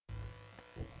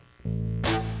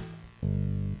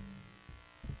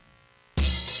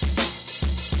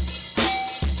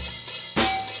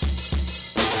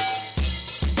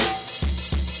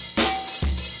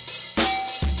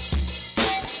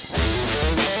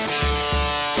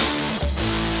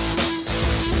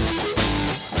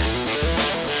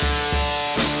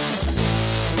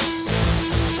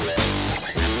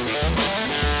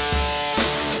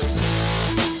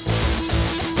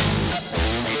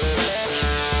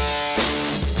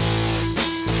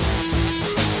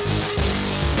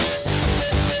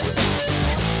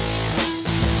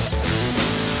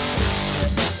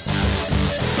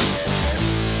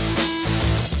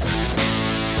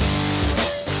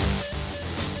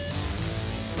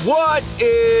What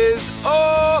is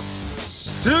up,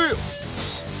 Steel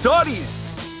Studies?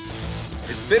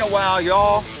 It's been a while,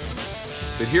 y'all,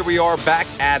 but here we are back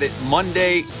at it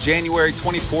Monday, January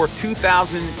 24th,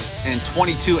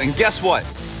 2022. And guess what?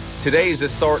 Today is the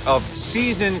start of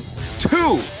Season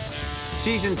 2.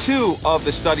 Season 2 of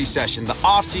the study session. The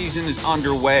off-season is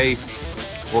underway.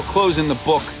 We're closing the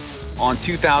book on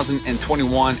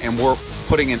 2021, and we're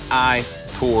putting an eye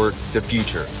toward the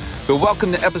future. But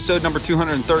welcome to episode number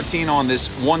 213 on this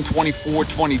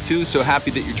 124-22. So happy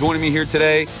that you're joining me here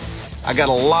today. I got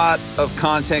a lot of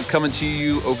content coming to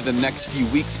you over the next few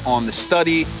weeks on the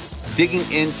study, digging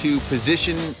into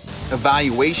position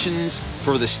evaluations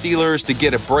for the Steelers to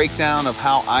get a breakdown of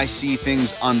how I see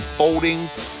things unfolding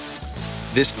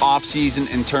this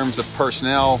offseason in terms of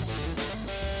personnel.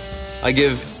 I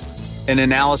give an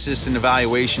analysis and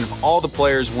evaluation of all the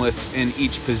players within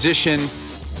each position.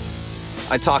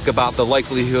 I talk about the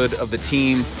likelihood of the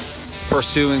team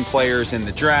pursuing players in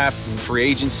the draft and free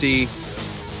agency.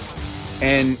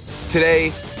 And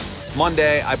today,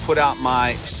 Monday, I put out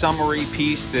my summary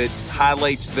piece that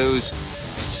highlights those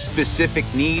specific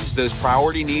needs, those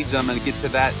priority needs. I'm going to get to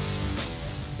that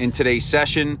in today's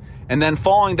session. And then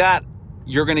following that,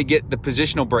 you're going to get the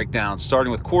positional breakdown,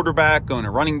 starting with quarterback, going to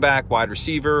running back, wide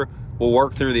receiver. We'll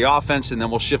work through the offense, and then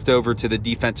we'll shift over to the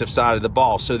defensive side of the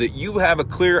ball so that you have a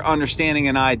clear understanding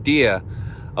and idea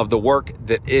of the work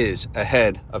that is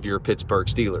ahead of your Pittsburgh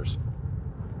Steelers.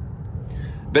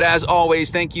 But as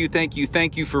always, thank you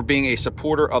for being a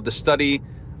supporter of the study.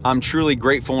 I'm truly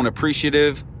grateful and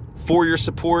appreciative for your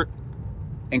support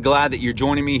and glad that you're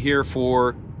joining me here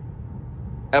for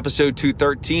episode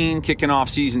 213, kicking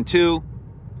off season 2.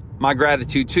 My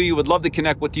gratitude to you. Would love to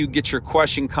connect with you, get your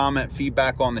question, comment,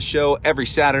 feedback on the show. Every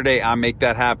Saturday, I make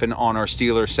that happen on our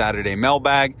Steelers Saturday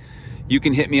mailbag. You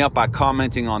can hit me up by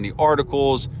commenting on the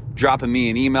articles, dropping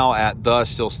me an email at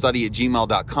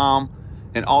thestillstudy@gmail.com,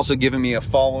 and also giving me a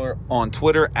follow on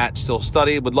Twitter at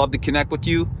stillstudy. Would love to connect with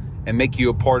you and make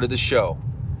you a part of the show.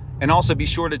 And also be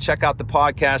sure to check out the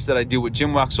podcast that I do with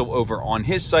Jim Wexel over on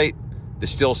his site, The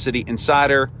Steel City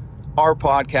Insider. Our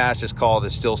podcast is called the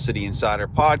Steel City Insider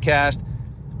Podcast.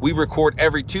 We record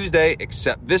every Tuesday,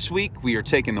 except this week. We are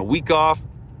taking the week off,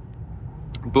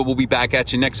 but we'll be back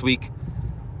at you next week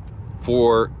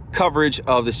for coverage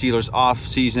of the Steelers off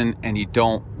season, and you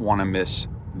don't want to miss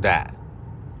that.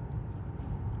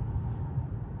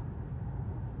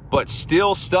 But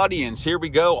still studying, here we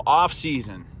go, off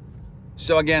season.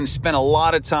 So again, spent a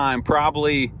lot of time,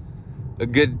 probably a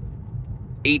good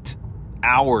 8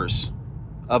 hours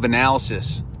of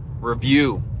analysis,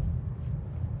 review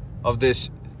of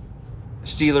this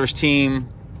Steelers team,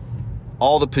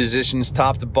 all the positions,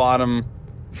 top to bottom,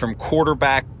 from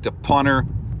quarterback to punter,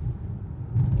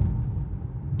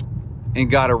 and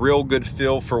got a real good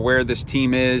feel for where this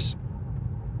team is.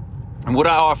 And what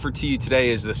I offer to you today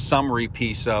is the summary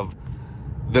piece of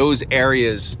those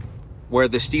areas where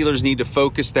the Steelers need to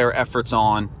focus their efforts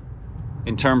on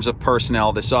in terms of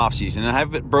personnel this offseason. And I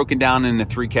have it broken down into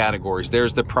 3 categories.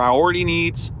 There's the priority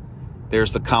needs,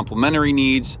 there's the complementary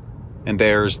needs, and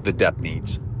there's the depth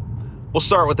needs. We'll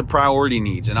start with the priority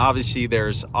needs. And obviously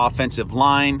there's offensive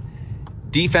line,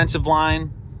 defensive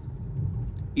line,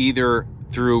 either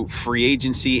through free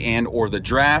agency and or the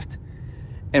draft.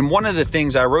 And one of the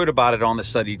things I wrote about it on the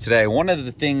study today, one of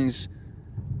the things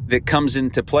that comes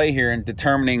into play here in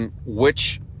determining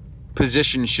which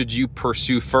position should you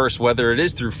pursue first, whether it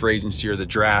is through free agency or the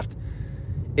draft,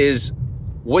 is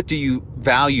what do you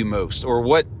value most, or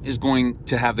what is going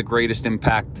to have the greatest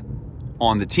impact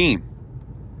on the team?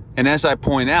 And as I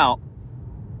point out,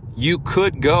 you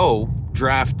could go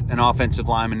draft an offensive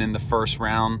lineman in the first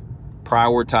round,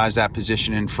 prioritize that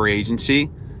position in free agency,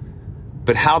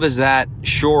 but how does that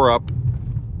shore up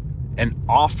an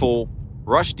awful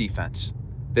rush defense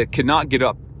that could not get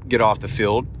off the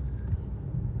field,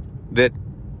 that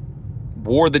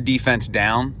wore the defense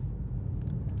down,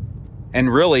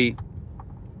 and really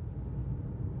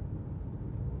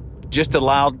just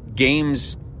allowed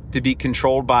games to be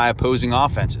controlled by opposing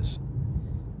offenses?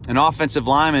 An offensive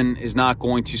lineman is not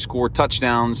going to score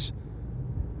touchdowns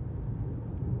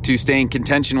to stay in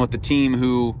contention with the team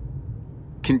who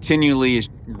continually is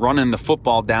running the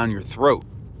football down your throat.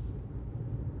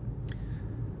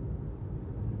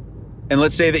 And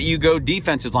let's say that you go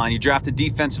defensive line, you draft a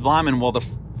defensive lineman. Well, the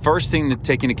first thing to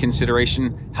take into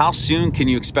consideration, how soon can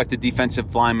you expect a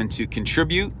defensive lineman to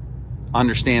contribute,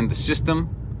 understand the system,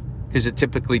 because it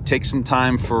typically takes some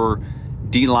time for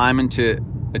D linemen to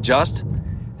adjust.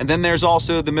 And then there's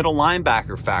also the middle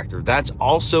linebacker factor. That's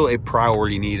also a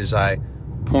priority need, as I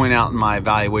point out in my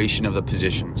evaluation of the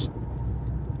positions.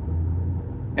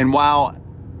 And while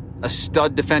a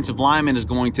stud defensive lineman is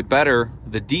going to better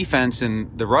the defense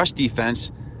and the rush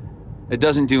defense, it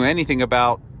doesn't do anything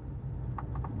about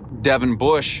Devin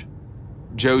Bush,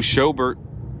 Joe Schobert,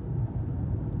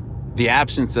 the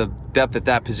absence of depth at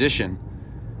that position.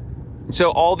 And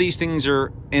so all these things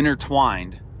are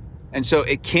intertwined. And so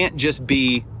it can't just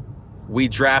be we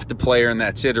draft a player and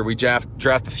that's it, or we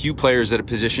draft a few players at a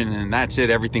position and that's it,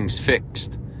 everything's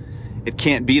fixed. It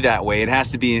can't be that way. It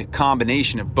has to be a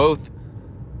combination of both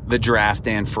the draft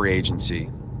and free agency.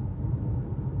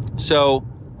 So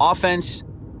offensive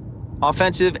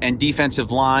and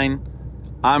defensive line,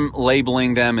 I'm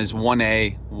labeling them as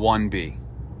 1A, 1B.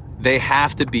 They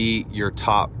have to be your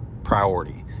top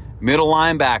priority. Middle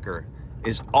linebacker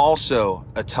is also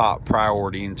a top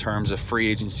priority in terms of free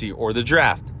agency or the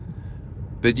draft.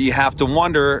 But you have to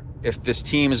wonder if this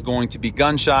team is going to be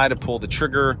gun shy to pull the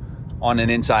trigger on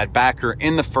an inside backer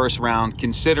in the first round,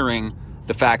 considering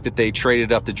the fact that they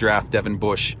traded up to draft Devin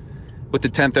Bush with the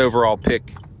 10th overall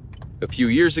pick a few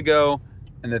years ago,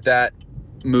 and that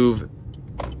move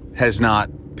has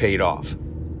not paid off.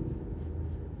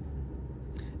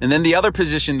 And then the other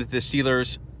position that the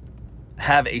Steelers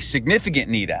have a significant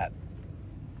need at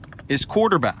is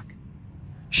quarterback.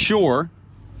 Sure,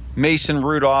 Mason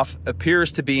Rudolph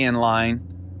appears to be in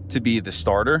line to be the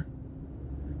starter.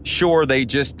 Sure, they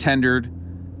just tendered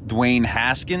Dwayne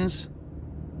Haskins.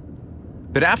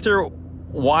 But after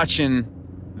watching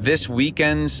this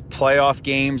weekend's playoff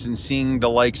games and seeing the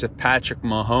likes of Patrick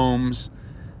Mahomes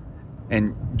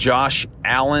and Josh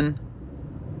Allen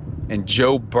and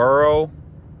Joe Burrow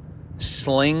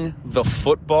sling the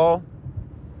football,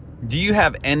 do you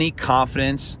have any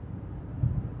confidence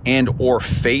and or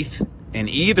faith in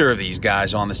either of these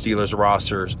guys on the Steelers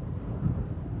rosters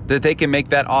that they can make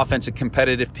that offense a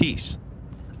competitive piece?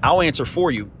 I'll answer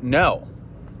for you, no.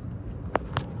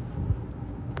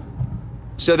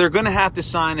 So they're going to have to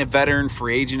sign a veteran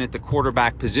free agent at the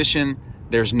quarterback position.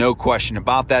 There's no question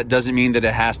about that. Doesn't mean that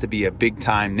it has to be a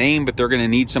big-time name, but they're going to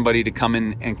need somebody to come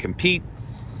in and compete.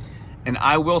 And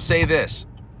I will say this.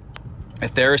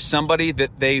 If there is somebody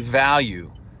that they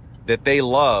value, that they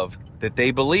love, that they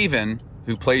believe in,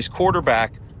 who plays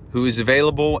quarterback, who is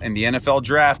available in the NFL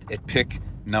draft at pick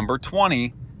number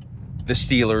 20, the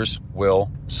Steelers will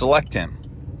select him.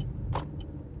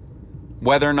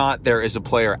 Whether or not there is a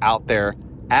player out there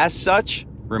as such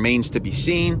remains to be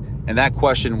seen, and that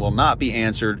question will not be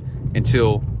answered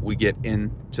until we get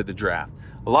into the draft.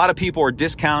 A lot of people are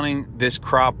discounting this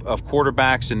crop of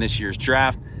quarterbacks in this year's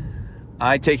draft.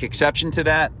 I take exception to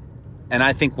that. And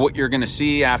I think what you're going to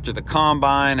see after the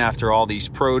combine, after all these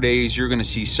pro days, you're going to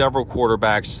see several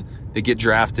quarterbacks that get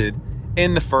drafted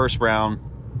in the first round.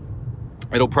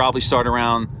 It'll probably start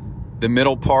around the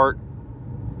middle part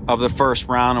of the first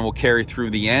round and will carry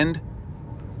through the end.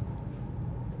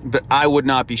 But I would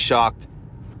not be shocked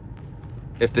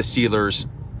if the Steelers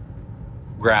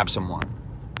grab someone.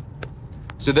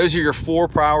 So those are your four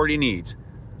priority needs: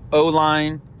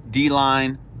 O-line,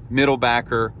 D-line, middle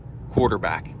backer,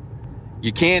 quarterback.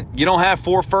 You don't have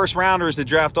 4 first rounders to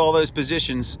draft all those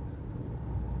positions.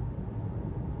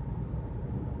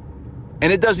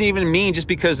 And it doesn't even mean just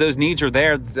because those needs are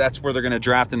there, that's where they're going to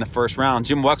draft in the first round.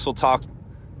 Jim Wexell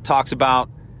talks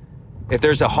about if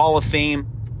there's a Hall of Fame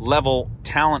level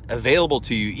talent available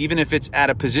to you, even if it's at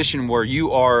a position where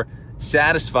you are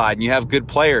satisfied and you have good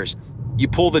players, you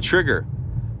pull the trigger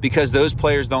because those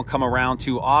players don't come around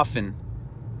too often.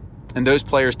 And those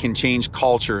players can change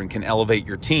culture and can elevate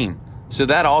your team. So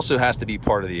that also has to be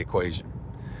part of the equation.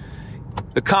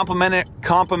 The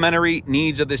complementary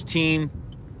needs of this team,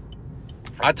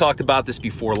 I talked about this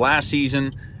before last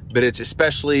season, but it's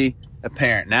especially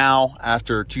apparent now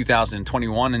after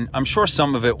 2021. And I'm sure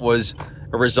some of it was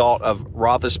a result of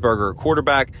Roethlisberger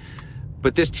quarterback.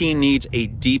 But this team needs a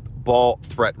deep ball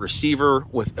threat receiver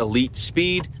with elite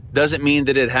speed. Doesn't mean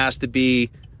that it has to be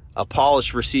a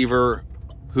polished receiver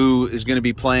who is going to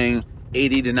be playing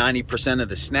 80 to 90% of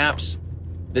the snaps.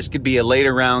 This could be a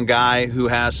later round guy who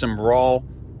has some raw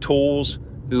tools,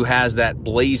 who has that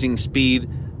blazing speed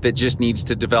that just needs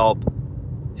to develop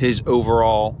his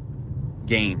overall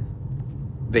game.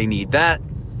 They need that.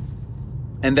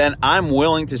 And then I'm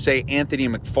willing to say Anthony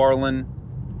McFarland,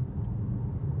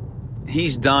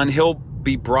 he's done. He'll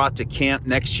be brought to camp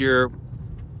next year,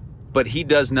 but he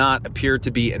does not appear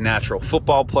to be a natural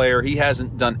football player. He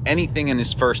hasn't done anything in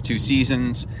his first 2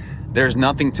 seasons. There's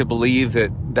nothing to believe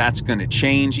that that's going to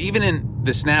change. Even in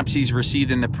the snaps he's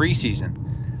received in the preseason,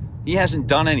 he hasn't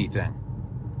done anything.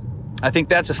 I think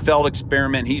that's a failed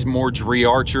experiment. He's more Dree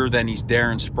Archer than he's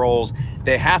Darren Sproles.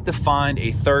 They have to find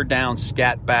a third down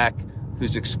scat back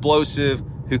who's explosive,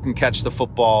 who can catch the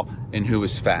football and who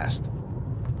is fast.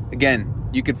 Again,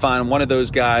 you could find one of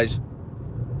those guys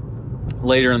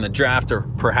later in the draft, or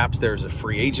perhaps there's a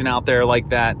free agent out there like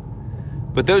that.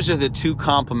 But those are the two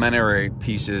complementary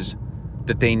pieces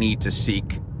that they need to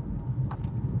seek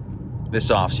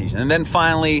this offseason. And then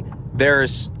finally, there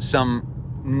is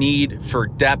some need for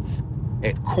depth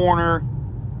at corner,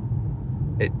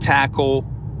 at tackle,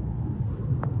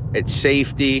 at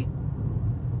safety.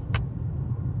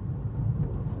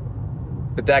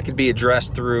 But that could be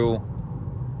addressed through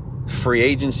free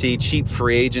agency, cheap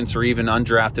free agents, or even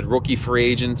undrafted rookie free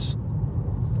agents,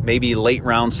 maybe late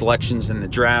round selections in the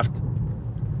draft.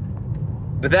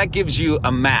 But that gives you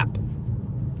a map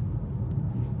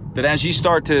that as you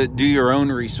start to do your own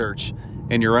research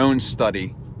and your own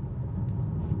study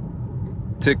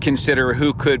to consider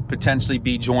who could potentially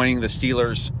be joining the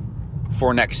Steelers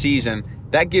for next season,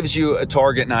 that gives you a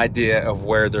target and idea of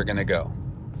where they're going to go.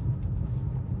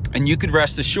 And you could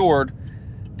rest assured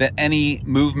that any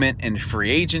movement in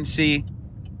free agency,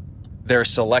 their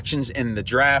selections in the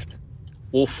draft,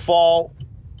 will fall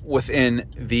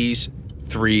within these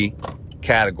three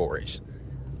categories.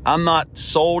 I'm not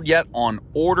sold yet on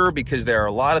order because there are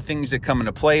a lot of things that come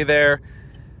into play there.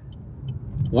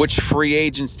 Which free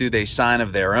agents do they sign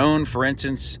of their own? For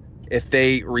instance, if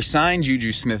they resign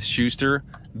Juju Smith-Schuster,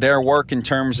 their work in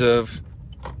terms of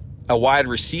a wide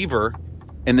receiver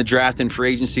in the draft and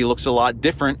free agency looks a lot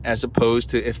different as opposed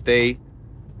to if they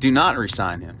do not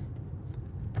resign him.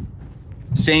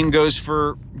 Same goes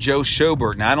for Joe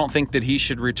Schobert. Now, I don't think that he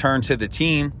should return to the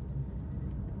team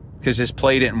because his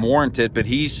play didn't warrant it, but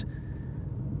he's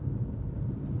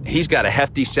got a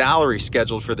hefty salary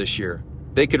scheduled for this year.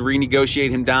 They could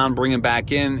renegotiate him down, bring him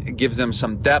back in. It gives them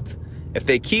some depth. If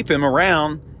they keep him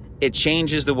around, it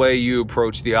changes the way you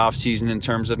approach the offseason in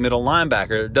terms of middle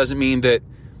linebacker. It doesn't mean that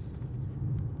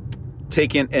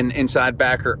taking an inside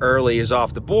backer early is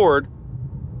off the board,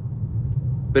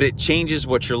 but it changes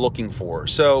what you're looking for.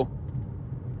 So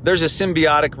there's a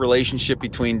symbiotic relationship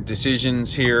between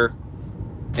decisions here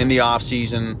in the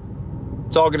offseason.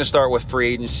 It's all going to start with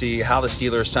free agency, how the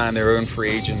Steelers sign their own free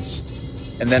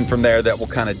agents, and then from there that will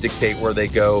kind of dictate where they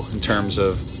go in terms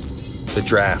of the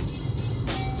draft.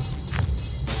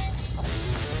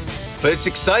 But it's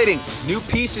exciting. New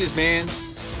pieces, man.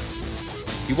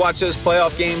 You watch those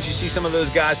playoff games, you see some of those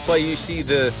guys play, you see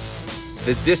the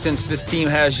distance this team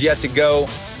has yet to go.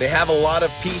 They have a lot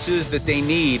of pieces that they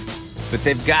need, but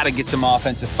they've got to get some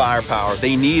offensive firepower.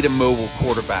 They need a mobile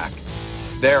quarterback.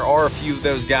 There are a few of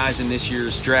those guys in this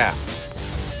year's draft.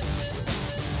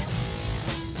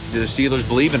 Do the Steelers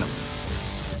believe in them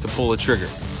to pull the trigger?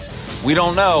 We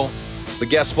don't know, but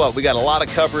guess what? We got a lot of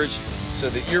coverage so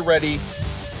that you're ready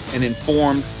and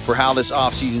informed for how this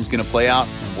offseason is going to play out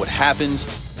and what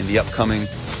happens in the upcoming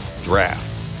draft.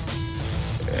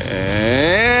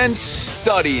 And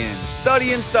studying. That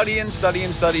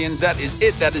is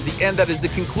it. That is the end. That is the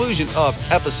conclusion of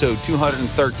episode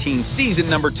 213, season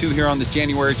number 2 here on the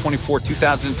January 24,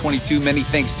 2022. Many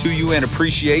thanks to you and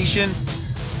appreciation.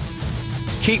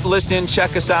 Keep listening.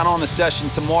 Check us out on the session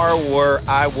tomorrow where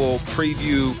I will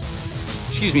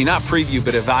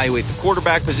evaluate the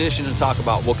quarterback position and talk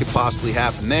about what could possibly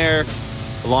happen there,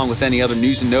 along with any other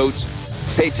news and notes.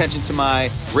 Pay attention to my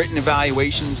written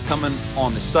evaluations coming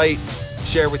on the site.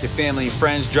 Share with your family and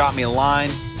friends. Drop me a line.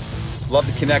 Love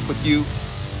to connect with you.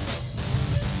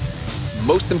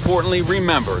 Most importantly,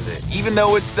 remember that even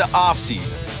though it's the off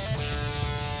season,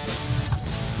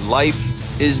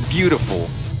 life is beautiful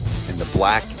in the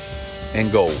black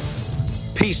and gold.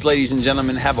 Peace, ladies and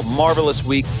gentlemen. Have a marvelous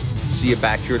week. See you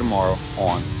back here tomorrow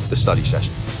on the study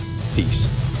session. Peace.